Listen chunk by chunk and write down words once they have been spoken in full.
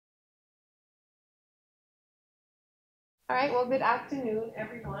All right, well, good afternoon,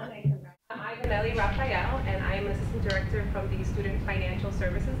 everyone. I'm Ivonnely Rafael, and I am Assistant Director from the Student Financial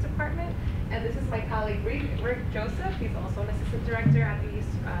Services Department. And this is my colleague, Rick Joseph. He's also an Assistant Director at the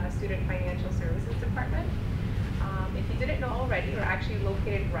Student Financial Services Department. If you didn't know already, we're actually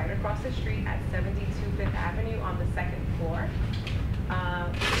located right across the street at 72 Fifth Avenue on the second floor.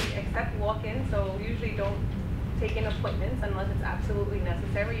 We accept walk-ins, so we usually don't take in appointments unless it's absolutely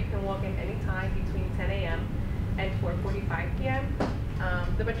necessary. You can walk in anytime between 10 a.m. and 4:45 p.m.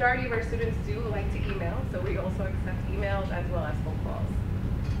 The majority of our students do like to email, so we also accept emails as well as phone calls.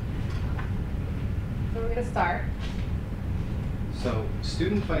 So we're going to start. So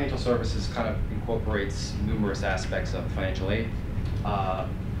student financial services kind of incorporates numerous aspects of financial aid.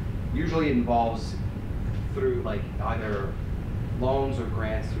 Usually it involves through like either loans or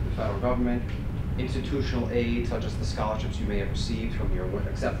grants through the federal government, institutional aid such as the scholarships you may have received from your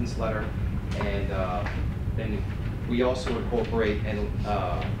acceptance letter, and then we also incorporate, and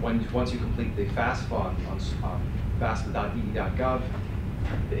once you complete the FAFSA on FAFSA.ed.gov,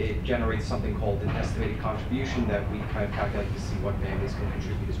 it generates something called an estimated contribution that we kind of calculate to see what families can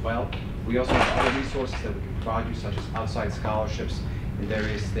contribute as well. We also have other resources that we can provide you, such as outside scholarships and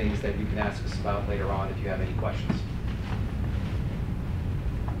various things that you can ask us about later on if you have any questions.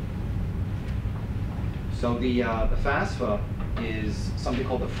 So the FAFSA is something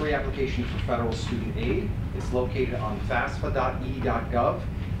called the Free Application for Federal Student Aid. It's located on FAFSA.ed.gov,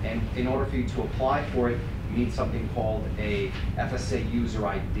 and in order for you to apply for it, you need something called a FSA user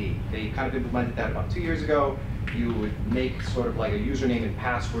ID. They kind of implemented that about 2 years ago. You would make sort of like a username and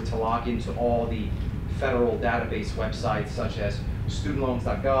password to log into all the federal database websites such as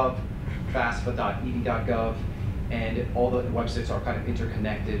studentloans.gov, FAFSA.ed.gov, and all the websites are kind of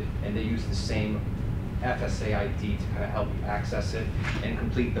interconnected, and they use the same FSA ID to kind of help you access it and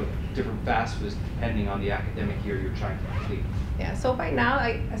complete the different FAFSAs depending on the academic year you're trying to complete. Yeah, so by now,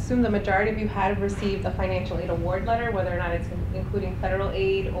 I assume the majority of you have received a financial aid award letter, whether or not it's including federal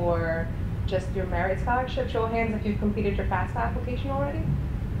aid or just your merit scholarship. Show of hands if you've completed your FAFSA application already.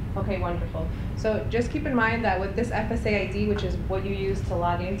 Okay, wonderful. So just keep in mind that with this FSA ID, which is what you use to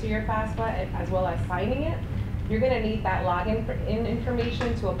log into your FAFSA as well as signing it, you're going to need that login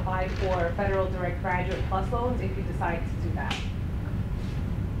information to apply for Federal Direct Graduate Plus loans if you decide to do that.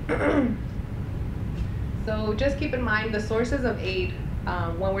 So just keep in mind the sources of aid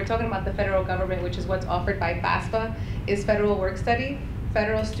when we're talking about the federal government, which is what's offered by FAFSA, is federal work study,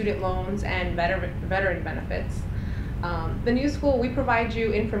 federal student loans, and veteran benefits. The new school, we provide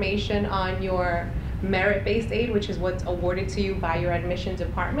you information on your merit-based aid, which is what's awarded to you by your admission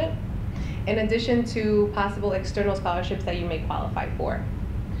department, in addition to possible external scholarships that you may qualify for.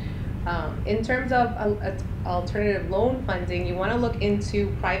 In terms of alternative loan funding, you want to look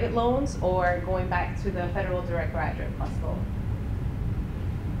into private loans or going back to the Federal Direct Graduate Plus loan.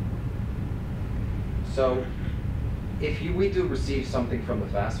 So if we do receive something from the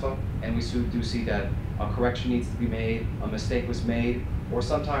FAFSA and we do see that a correction needs to be made, a mistake was made, or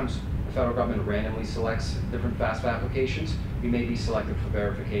sometimes the federal government randomly selects different FAFSA applications, we may be selected for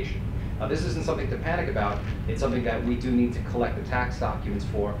verification. Now, this isn't something to panic about. It's something that we do need to collect the tax documents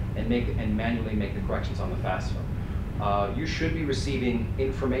for and manually make the corrections on the FAFSA. You should be receiving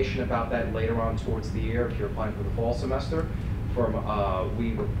information about that later on towards the year if you're applying for the fall semester.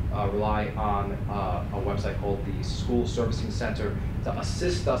 We rely on a website called the School Servicing Center to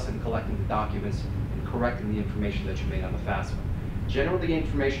assist us in collecting the documents and correcting the information that you made on the FAFSA. Generally, the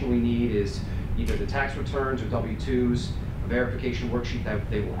information we need is either the tax returns or W-2s, verification worksheet that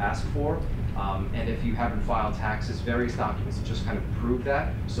they will ask for, and if you haven't filed taxes, various documents to just kind of prove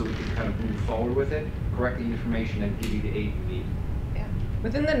that so we can kind of move forward with it, correct the information, and give you the aid you need. Yeah.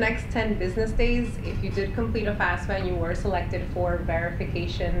 Within the next 10 business days, if you did complete a FAFSA and you were selected for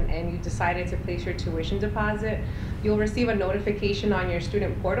verification and you decided to place your tuition deposit, you'll receive a notification on your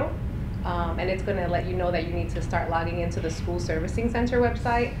student portal, and it's going to let you know that you need to start logging into the School Servicing Center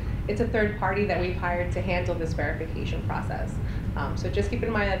website. It's a third party that we've hired to handle this verification process. So just keep in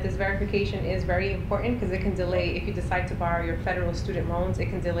mind that this verification is very important because it can delay, if you decide to borrow your federal student loans, it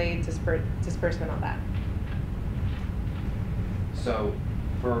can delay disbursement on that. So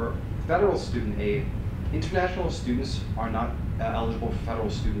for federal student aid, international students are not eligible for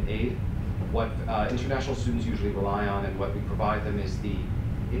federal student aid. What international students usually rely on and what we provide them is the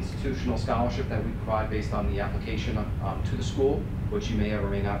institutional scholarship that we provide based on the application to the school, which you may or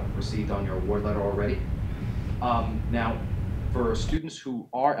may not have received on your award letter already. Now, for students who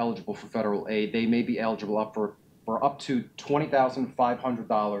are eligible for federal aid, they may be eligible for up to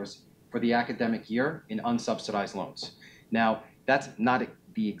 $20,500 for the academic year in unsubsidized loans. Now, that's not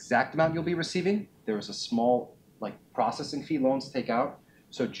the exact amount you'll be receiving. There is a small like processing fee loans to take out.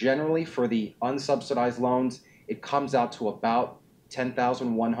 So generally for the unsubsidized loans, it comes out to about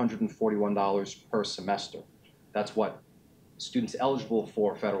 $10,141 per semester. That's what students eligible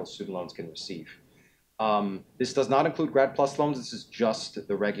for federal student loans can receive. This does not include Grad Plus loans. This is just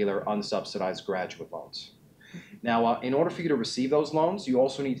the regular unsubsidized graduate loans. Now, in order for you to receive those loans, you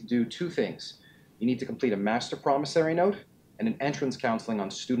also need to do two things. You need to complete a master promissory note and an entrance counseling on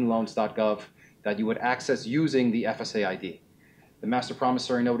studentloans.gov that you would access using the FSA ID. The master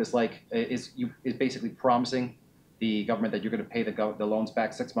promissory note is basically promising the government that you're going to pay the loans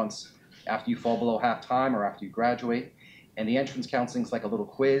back 6 months after you fall below half time or after you graduate. And the entrance counseling is like a little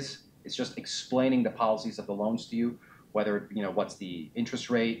quiz. It's just explaining the policies of the loans to you, whether, what's the interest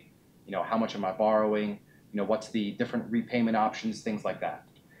rate, how much am I borrowing, what's the different repayment options, things like that.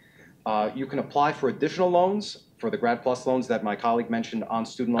 You can apply for additional loans, for the Grad Plus loans that my colleague mentioned on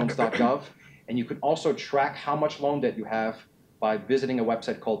studentloans.gov, and you can also track how much loan debt you have by visiting a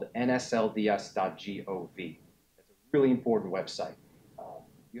website called nslds.gov. It's a really important website.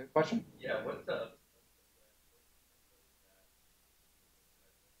 You have a question? Yeah, what's the...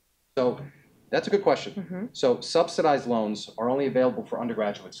 So that's a good question. So subsidized loans are only available for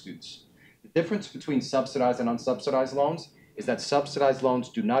undergraduate students. The difference between subsidized and unsubsidized loans is that subsidized loans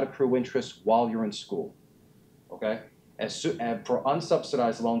do not accrue interest while you're in school. Okay? And for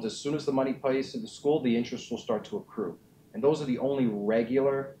unsubsidized loans, as soon as the money pays to the school, the interest will start to accrue. And those are the only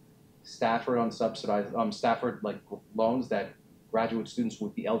regular Stafford unsubsidized Stafford loans that graduate students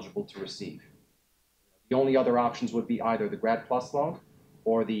would be eligible to receive. The only other options would be either the Grad Plus loan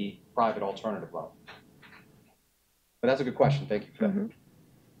or the private alternative loan. But that's a good question. Thank you for that.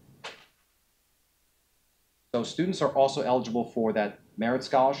 So students are also eligible for that merit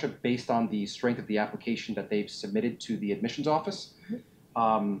scholarship based on the strength of the application that they've submitted to the admissions office.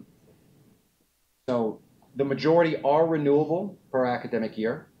 So the majority are renewable per academic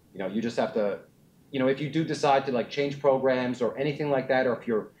year. You just have to, if you do decide to change programs or anything like that, or if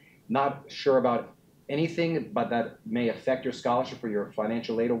you're not sure about anything but that may affect your scholarship or your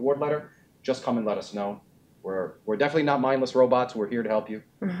financial aid award letter, just come and let us know. We're definitely not mindless robots. We're here to help you.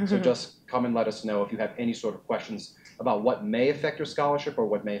 So just come and let us know if you have any sort of questions about what may affect your scholarship or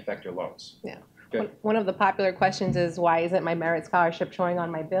what may affect your loans. Yeah. Good. One of the popular questions is, why isn't my merit scholarship showing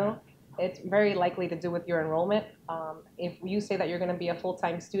on my bill? It's very likely to do with your enrollment. If you say that you're going to be a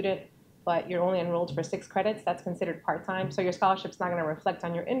full-time student, but you're only enrolled for 6 credits, that's considered part-time. So your scholarship's not going to reflect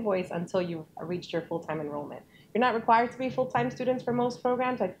on your invoice until you've reached your full-time enrollment. You're not required to be full-time students for most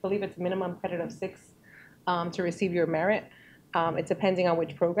programs. I believe it's minimum credit of 6 to receive your merit. It's depending on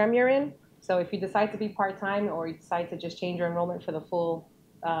which program you're in. So if you decide to be part-time or you decide to just change your enrollment for the full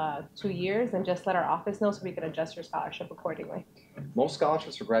 2 years, then just let our office know so we can adjust your scholarship accordingly. Most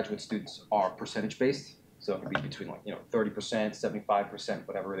scholarships for graduate students are percentage-based. So it could be between 30%, 75%,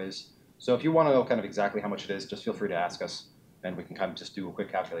 whatever it is. So if you want to know kind of exactly how much it is, just feel free to ask us, and we can kind of just do a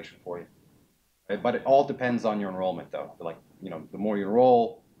quick calculation for you. Right? But it all depends on your enrollment, though. The more you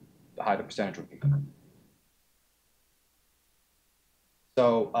enroll, the higher the percentage would be.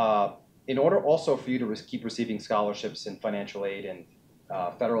 So in order also for you to keep receiving scholarships and financial aid and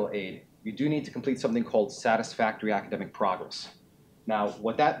federal aid, you do need to complete something called satisfactory academic progress. Now,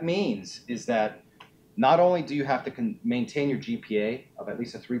 what that means is that not only do you have to maintain your GPA of at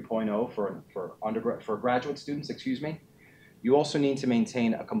least a 3.0 for graduate students, you also need to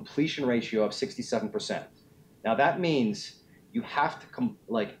maintain a completion ratio of 67%. Now that means you have to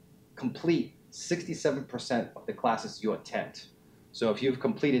complete 67% of the classes you attend. So if you've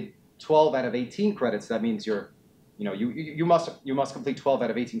completed 12 out of 18 credits, that means you must complete 12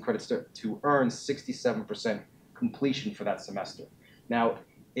 out of 18 credits to earn 67% completion for that semester. Now,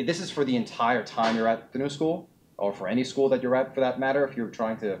 this is for the entire time you're at the new school, or for any school that you're at for that matter, if you're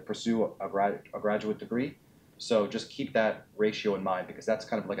trying to pursue a graduate degree. So just keep that ratio in mind, because that's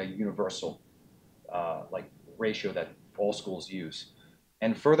kind of like a universal ratio that all schools use.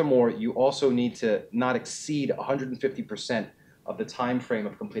 And furthermore, you also need to not exceed 150% of the time frame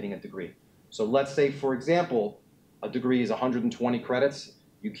of completing a degree. So let's say, for example, a degree is 120 credits.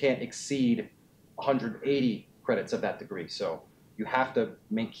 You can't exceed 180 credits of that degree. So you have to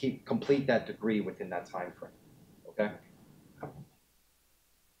complete that degree within that time frame. Okay?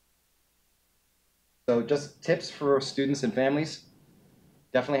 So just tips for students and families.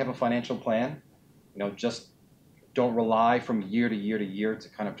 Definitely have a financial plan. Just don't rely from year to year to year to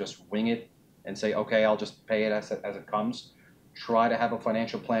kind of just wing it and say, okay, I'll just pay it as it comes. Try to have a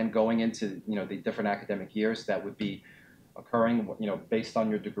financial plan going into the different academic years that would be occurring based on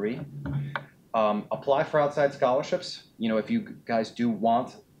your degree. Apply for outside scholarships. If you guys do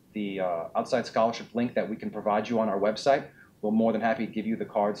want the outside scholarship link that we can provide you on our website. We're more than happy to give you the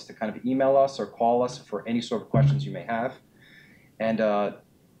cards to kind of email us or call us for any sort of questions you may have. And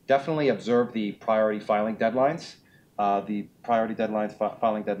definitely observe the priority filing deadlines. The priority deadlines,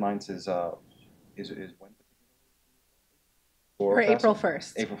 filing deadlines is when? For April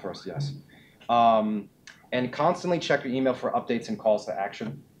 1st. April 1st, yes. And constantly check your email for updates and calls to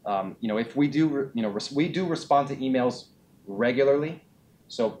action. If we do, we do respond to emails regularly.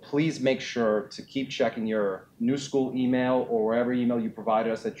 So please make sure to keep checking your new school email or wherever email you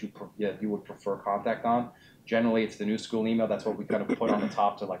provided us that you would prefer contact on. Generally, it's the new school email. That's what we kind of put on the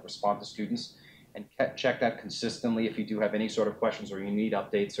top to like respond to students. And check that consistently if you do have any sort of questions or you need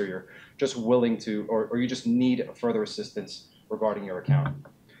updates or you're just willing to, or you just need further assistance regarding your account.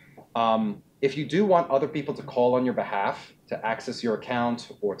 If you do want other people to call on your behalf to access your account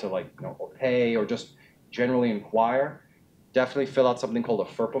or to or pay or just generally inquire, definitely fill out something called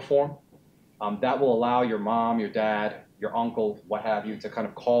a FERPA form. That will allow your mom, your dad, your uncle, what have you, to kind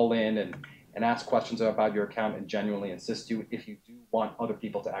of call in and ask questions about your account and genuinely assist you if you do want other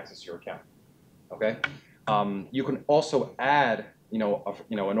people to access your account. Okay. You can also add, an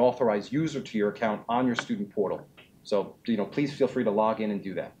authorized user to your account on your student portal. So, please feel free to log in and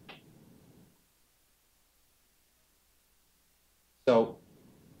do that. So,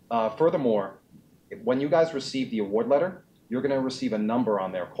 furthermore, when you guys receive the award letter, you're going to receive a number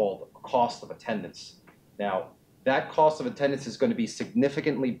on there called cost of attendance. Now, that cost of attendance is going to be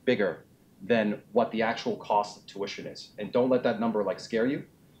significantly bigger than what the actual cost of tuition is. And don't let that number scare you.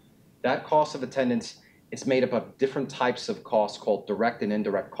 That cost of attendance is made up of different types of costs called direct and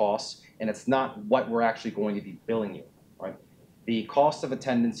indirect costs, and it's not what we're actually going to be billing you, right? The cost of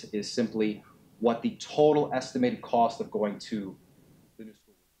attendance is simply what the total estimated cost of going to the new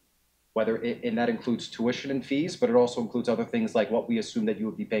school, and that includes tuition and fees, but it also includes other things like what we assume that you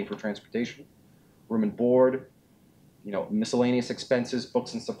would be paying for transportation, room and board, miscellaneous expenses,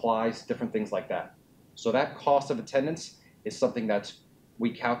 books and supplies, different things like that. So that cost of attendance is something that's we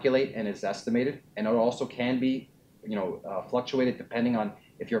calculate and is estimated, and it also can be, fluctuated depending on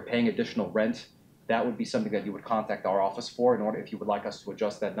if you're paying additional rent. That would be something that you would contact our office for in order if you would like us to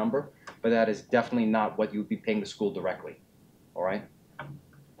adjust that number. But that is definitely not what you would be paying the school directly. All right.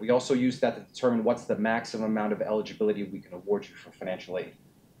 We also use that to determine what's the maximum amount of eligibility we can award you for financial aid.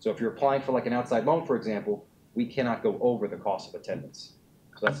 So if you're applying for an outside loan, for example, we cannot go over the cost of attendance.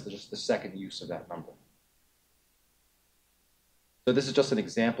 So that's just the second use of that number. So this is just an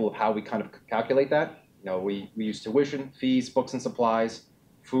example of how we kind of calculate that. We use tuition, fees, books and supplies,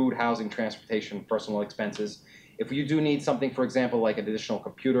 food, housing, transportation, personal expenses. If you do need something, for example, like an additional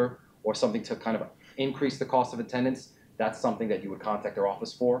computer or something to kind of increase the cost of attendance, that's something that you would contact our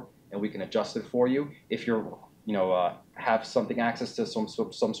office for, and we can adjust it for you. If you're, have something access to some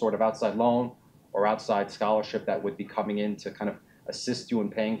sort of outside loan or outside scholarship that would be coming in to kind of assist you in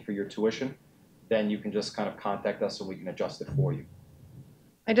paying for your tuition, then you can just kind of contact us and we can adjust it for you.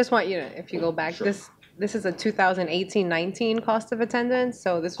 I just want you to, if you go back, Sure. This is a 2018-19 cost of attendance,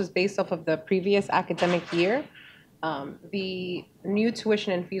 so this was based off of the previous academic year. The new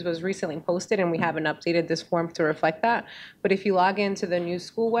tuition and fees was recently posted, and we haven't updated this form to reflect that. But if you log into the new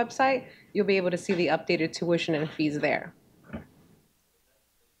school website, you'll be able to see the updated tuition and fees there.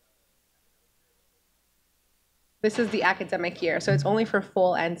 This is the academic year, so it's only for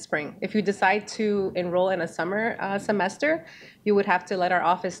fall and spring. If you decide to enroll in a summer semester, you would have to let our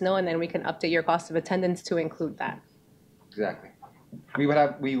office know, and then we can update your cost of attendance to include that. Exactly.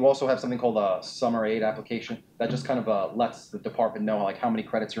 We also have something called a summer aid application that just kind of lets the department know how many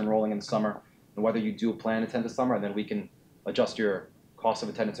credits you're enrolling in the summer and whether you do plan to attend the summer, and then we can adjust your cost of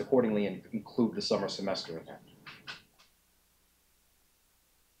attendance accordingly and include the summer semester in that.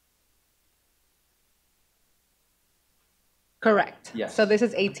 Correct. Yes. So this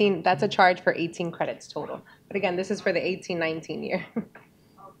is 18, that's a charge for 18 credits total. But again, this is for the 18-19 year.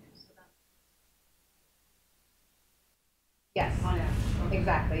 Yes,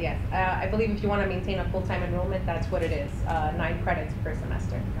 exactly, yes. I believe if you want to maintain a full-time enrollment, that's what it is, 9 credits per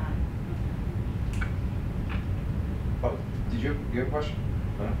semester. Oh, did you have a question?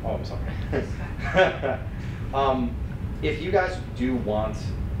 Oh, I'm sorry. If you guys do want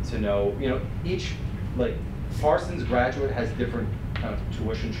to know, each, Parsons graduate has different kind of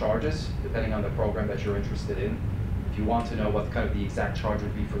tuition charges depending on the program that you're interested in. If you want to know what kind of the exact charge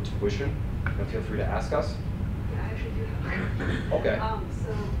would be for tuition, feel free to ask us. Yeah, I actually do have one. Okay.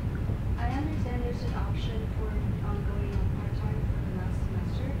 So I understand there's an option for going on part-time for the last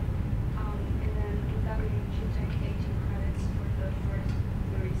semester. And then with that way you should take 18 credits for the first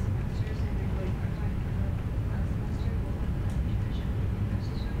 3 semesters and then going part-time for the last semester. Will that tuition be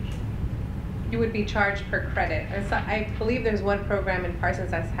necessary? You would be charged per credit. And so I believe there's one program in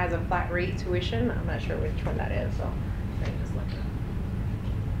Parsons that has a flat rate tuition. I'm not sure which one that is, so let me just look it up.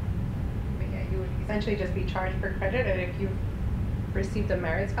 But yeah, you would essentially just be charged per credit, and if you received a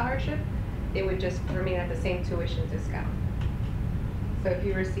merit scholarship, it would just remain at the same tuition discount. So if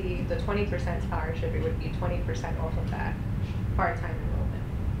you received the 20% scholarship, it would be 20% off of that part-time enrollment.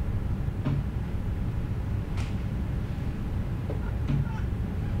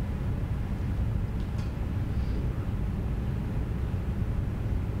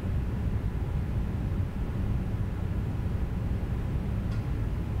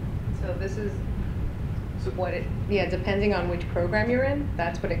 So this is what it, yeah, depending on which program you're in,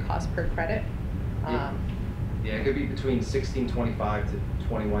 that's what it costs per credit. Yeah, it could be between $16.25 to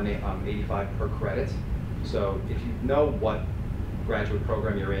 $21.85 per credit. So if you know what graduate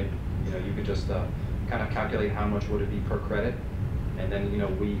program you're in, you could just kind of calculate how much would it be per credit, and then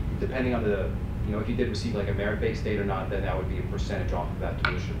we, depending on the, if you did receive like a merit-based aid or not, then that would be a percentage off of that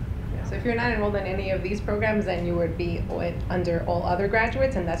tuition. Yeah, so if you're not enrolled in any of these programs, then you would be under all other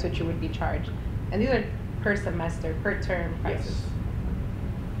graduates, and that's what you would be charged. And these are per semester, per term prices. Yes.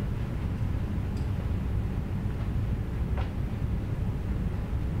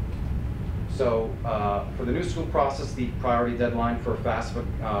 So for the new school process, the priority deadline for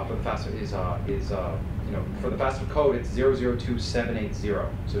FAFSA for the FAFSA is for the FAFSA code, it's 002780.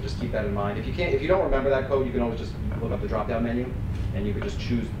 So just keep that in mind. If you don't remember that code, you can always just look up the drop-down menu, and you could just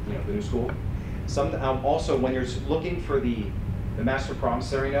choose the new school. Also, when you're looking for the master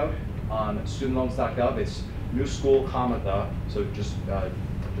promissory note on studentloans.gov, it's new school, the. So just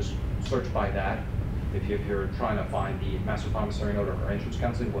search by that. If you're trying to find the master promissory note or entrance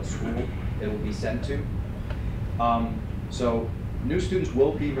counseling, what school it will be sent to. So new students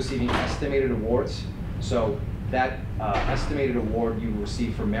will be receiving estimated awards. So that estimated award you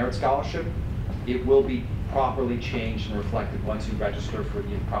receive for merit scholarship, it will be properly changed and reflected once you register for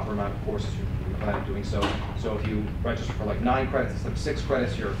the proper amount of courses you plan on doing so. So if you register for like 9 credits instead of 6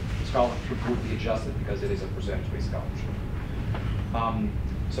 credits, your scholarship will be adjusted because it is a percentage-based scholarship.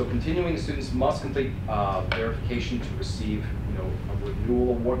 So continuing students must complete verification to receive, a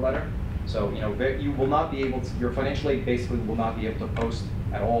renewal award letter. So, you will not be able to, your financial aid basically will not be able to post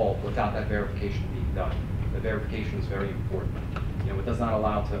at all without that verification being done. The verification is very important. It does not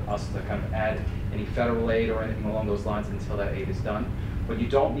allow us to kind of add any federal aid or anything along those lines until that aid is done. But you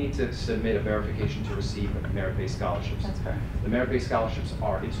don't need to submit a verification to receive merit-based scholarships. That's correct. The merit-based scholarships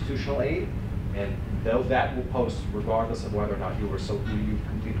are institutional aid, and that will post regardless of whether or not you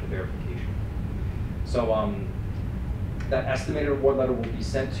completed the verification. So that estimated award letter will be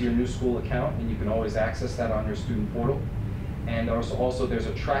sent to your new school account, and you can always access that on your student portal. And also there's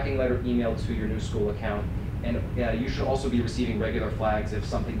a tracking letter emailed to your new school account. And you should also be receiving regular flags if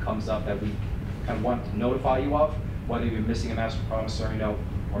something comes up that we kind of want to notify you of, whether you're missing a master promissory note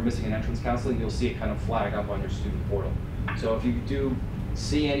or missing an entrance counseling, you'll see it kind of flag up on your student portal. So if you do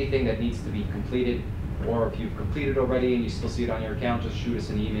see anything that needs to be completed, or if you've completed already and you still see it on your account, just shoot us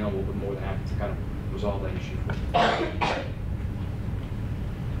an email. We'll be more than happy to kind of resolve that issue.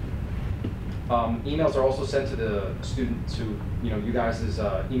 Emails are also sent to the student to you guys'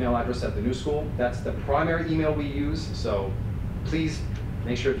 email address at the new school. That's the primary email we use, so please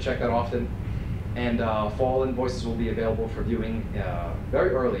make sure to check that often. And fall invoices will be available for viewing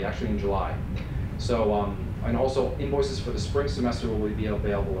very early, actually in July. So and also invoices for the spring semester will be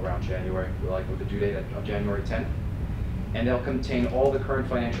available around January, like with the due date of January 10th. And they'll contain all the current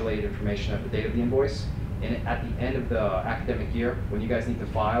financial aid information at the date of the invoice. And at the end of the academic year, when you guys need to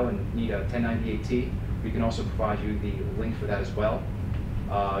file and need a 1098-T, we can also provide you the link for that as well.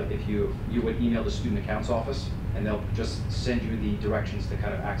 If you would email the student accounts office, and they'll just send you the directions to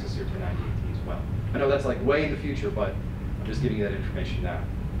kind of access your 1098-T as well. I know that's like way in the future, but I'm just giving you that information now.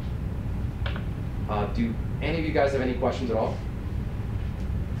 Do any of you guys have any questions at all?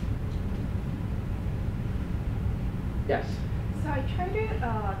 Yes. So I tried it.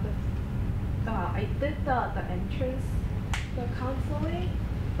 I did the entrance, the counseling,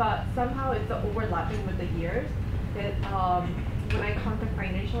 but somehow it's overlapping with the years. That when I contact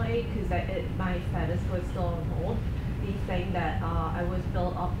financial aid, because my status was still on hold, he's saying that I was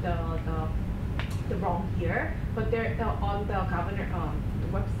billed up the wrong year. But there on the governor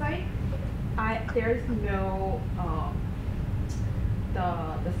website, there's no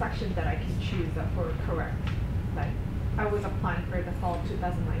the section that I can choose for correct. Like I was applying for the fall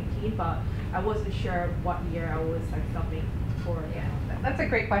 2019, but I wasn't sure what year I was like subbing for. Yeah, that's a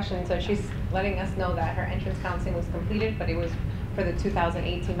great question. So she's letting us know that her entrance counseling was completed, but it was for the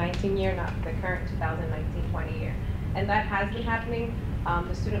 2018-19 year, not the current 2019-20 year. And that has been happening.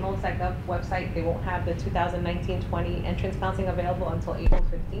 The studentloans.gov website, they won't have the 2019-20 entrance counseling available until April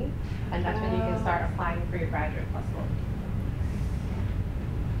 15th, and that's when you can start applying for your graduate plus loan.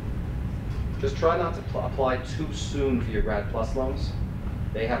 Just try not to apply too soon for your grad plus loans.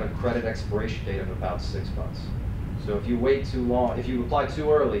 They have a credit expiration date of about 6 months. So if you wait too long, if you apply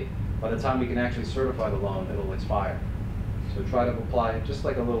too early, by the time we can actually certify the loan, it'll expire. So try to apply just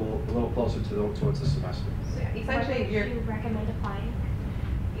like a little closer towards the semester. So yeah, essentially, When would you recommend applying?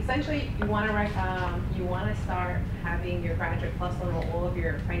 Essentially, you want to start having your graduate plus loan or all of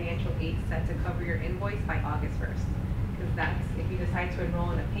your financial aid set to cover your invoice by August 1st. Because that's, if you decide to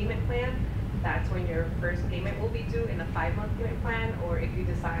enroll in a payment plan, that's when your first payment will be due in a 5-month payment plan, or if you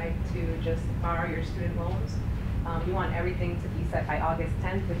decide to just borrow your student loans, you want everything to be set by August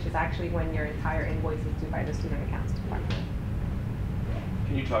 10th, which is actually when your entire invoice is due by the student accounts department.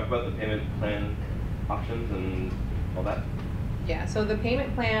 Can you talk about the payment plan options and all that? Yeah, so the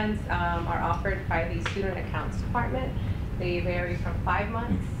payment plans are offered by the student accounts department. They vary from 5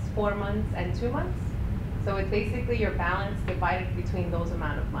 months, 4 months, and 2 months. So it's basically your balance divided between those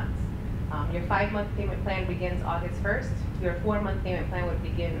amount of months. Your 5-month payment plan begins August 1st. Your 4-month payment plan would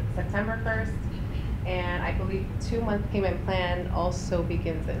begin September 1st. And I believe the 2-month payment plan also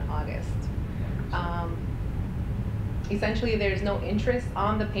begins in August. Essentially, there's no interest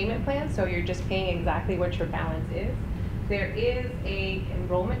on the payment plan, so you're just paying exactly what your balance is. There is a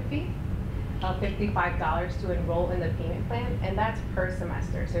enrollment fee of $55 to enroll in the payment plan, and that's per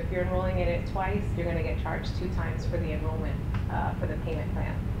semester. So if you're enrolling in it twice, you're going to get charged 2 times for the enrollment for the payment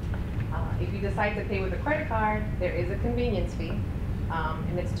plan. If you decide to pay with a credit card, there is a convenience fee,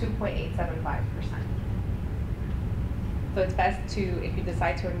 and it's 2.875%. So it's best to, if you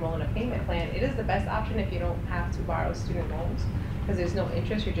decide to enroll in a payment plan, it is the best option if you don't have to borrow student loans, because there's no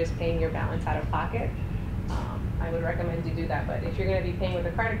interest, you're just paying your balance out of pocket. I would recommend you do that, but if you're going to be paying with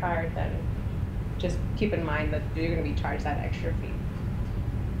a credit card, then just keep in mind that you're going to be charged that extra fee.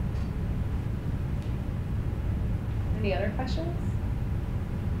 Any other questions?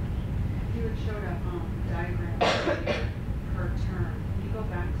 You had showed a diagram per term. Can you go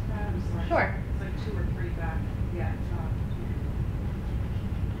back to that? I'm sorry. Sure. It's like 2 or 3 back. Yeah.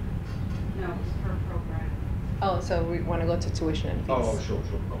 No, it was per program. Oh, so we want to go to tuition and fees. Oh, sure.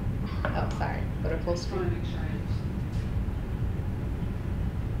 Oh, sorry. Go to full Just want screen. to make sure I understand.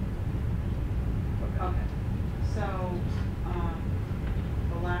 Okay. So,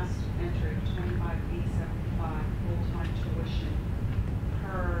 the last entry, 25,875 full-time tuition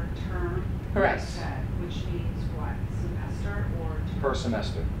per term. Correct. you said, which means what? Semester or? Per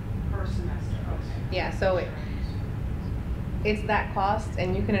semester. Per semester. Okay. Yeah, so it's that cost,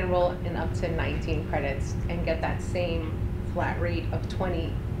 and you can enroll in up to 19 credits and get that same flat rate of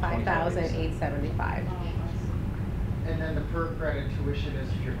 $25,875. Oh, I see. And then the per credit tuition is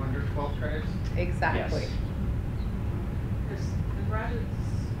if you're under 12 credits? Exactly. Yes. Because the graduate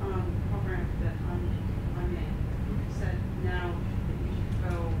program that I'm in said now that you can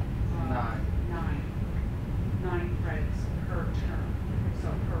go 9 credits per term. So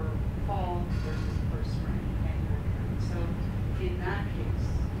per fall versus per spring. So in that case,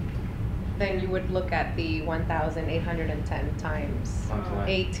 Then you would look at the 1,810 times Times 9.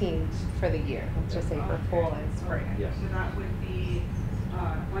 18 for the year, let's just say for fall and spring. Okay. Yes. So that would be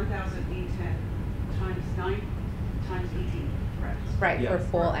 1,810 times 9 times 18 credits. Right, Yeah. for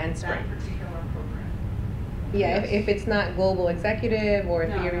fall and That spring. particular program. Yeah, Yes. if it's not global executive or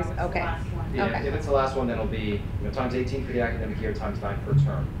No, theories, it's the okay. last one. Yeah, Okay. if it's the last one, then it'll be times 18 for the academic year, times 9 per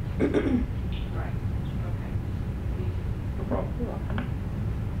term. Right, okay. No problem. You're welcome.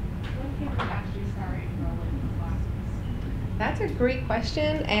 When can we actually start enrolling in classes? That's a great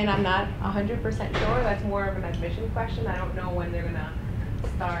question, and I'm not 100% sure. That's more of an admission question. I don't know when they're gonna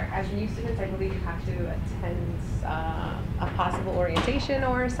start. As new students, I believe you have to attend a possible orientation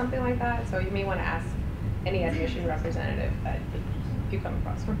or something like that. So you may want to ask any admission representative that you come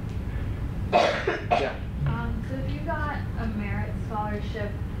across. Yeah. So if you got a merit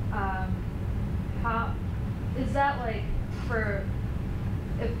scholarship, how is that like for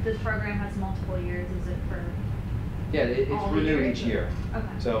if this program has multiple years? Is it for Yeah, it's all the renewed years? each year. Okay.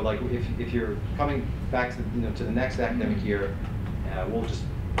 So like if you're coming back to to the next academic year, we'll just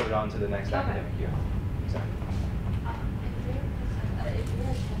put it on to the next Okay. academic year. Exactly. If you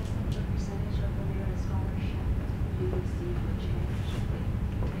had the percentage of the merit scholarship you receive would change,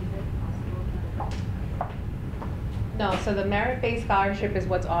 is it possible that? No, so the merit-based scholarship is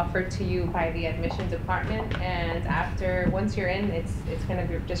what's offered to you by the admissions department, and once you're in, it's gonna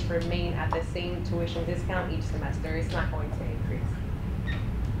just remain at the same tuition discount each semester. It's not going to increase.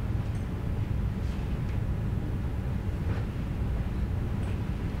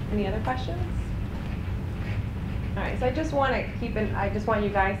 Any other questions? All right, so I just want you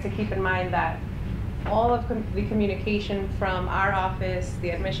guys to keep in mind that all of the communication from our office,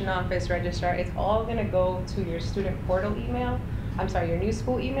 the admission office, registrar, it's all gonna go to your student portal email. I'm sorry, your new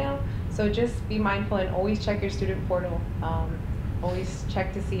school email. So just be mindful and always check your student portal. Always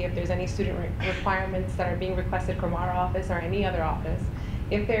check to see if there's any student requirements that are being requested from our office or any other office.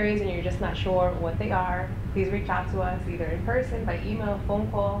 If there is and you're just not sure what they are, please reach out to us either in person, by email,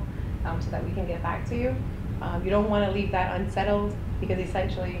 phone call, so that we can get back to you. You don't want to leave that unsettled because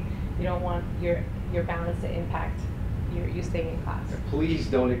essentially you don't want your balance to impact you staying in class. Please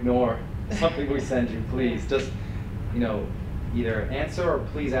don't ignore something we send you. Please just, either answer or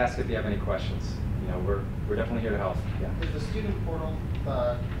please ask if you have any questions. We're definitely here to help. Yeah. Is the student portal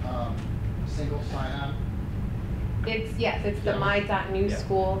the single sign-on? It's the Yeah.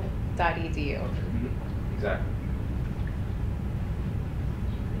 my.newschool.edu. Exactly.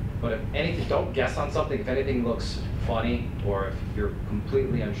 But if anything, don't guess on something. If anything looks funny or if you're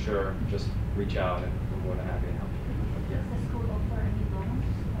completely unsure, just reach out and we're more than happy to help you. Does the school offer any loans?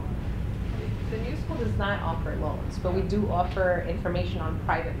 The new school does not offer loans, but we do offer information on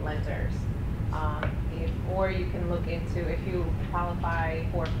private lenders. Or you can look into, if you qualify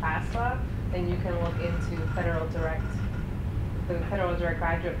for FAFSA, then you can look into the Federal Direct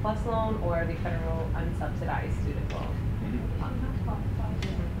Graduate Plus Loan or the Federal Unsubsidized Student Loan.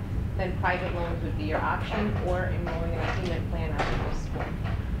 Then private loans would be your option, or enrolling in a payment plan at the school.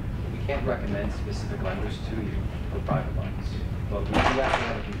 We can't recommend specific lenders to you for private loans, but we do actually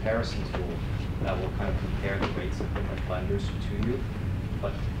have a comparison tool that will kind of compare the rates of different lenders to you.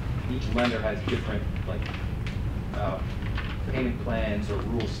 But each lender has different payment plans or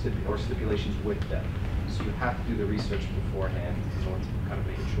rules or stipulations with them. So you have to do the research beforehand in order to kind of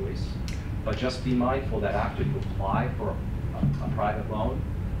make a choice. But just be mindful that after you apply for a private loan,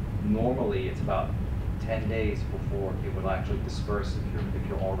 normally it's about 10 days before it will actually disperse if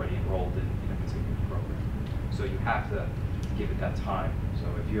you're already enrolled in a particular program. So you have to give it that time. So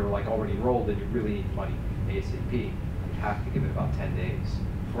if you're already enrolled and you really need money ASAP, you have to give it about 10 days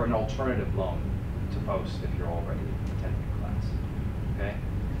for an alternative loan to post if you're already attending class. Okay?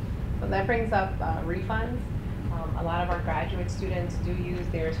 So that brings up refunds. A lot of our graduate students do use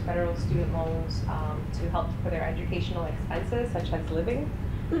their federal student loans to help for their educational expenses, such as living.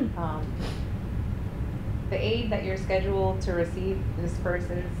 The aid that you're scheduled to receive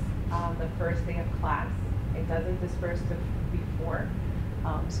disperses the first day of class. It doesn't disperse before,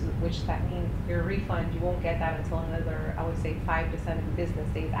 which that means your refund, you won't get that until another, I would say, 5 to 7 business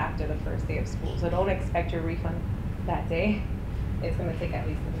days after the first day of school. So don't expect your refund that day. It's going to take at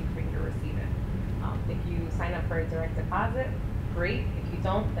least a week for you to receive it. If you sign up for a direct deposit, great. If you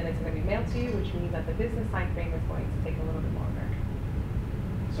don't, then it's going to be mailed to you, which means that the business time frame is going to take a little bit longer.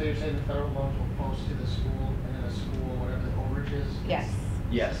 So you're saying the federal loans will post to the school, and then the school, whatever the overage is? Yes.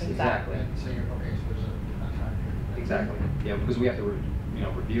 Yes, exactly. And so you're, okay, so there's a time period. Exactly. Yeah, because we have to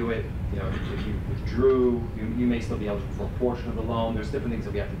review it. If you withdrew, you may still be eligible for a portion of the loan. There's different things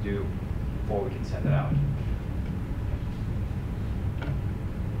that we have to do before we can send it out.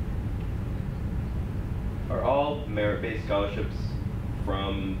 Are all merit-based scholarships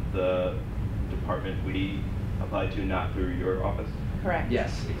from the department we apply to not through your office? Correct.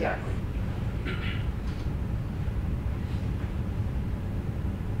 Yes, exactly.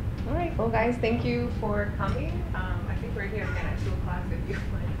 All right, well, guys, thank you for coming. I think we're here again at 2 o'clock. If you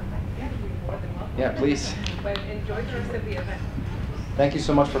want to come back again, you're more than welcome. Yeah, please. But enjoy the rest of the event. Thank you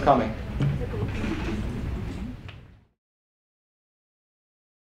so much for coming.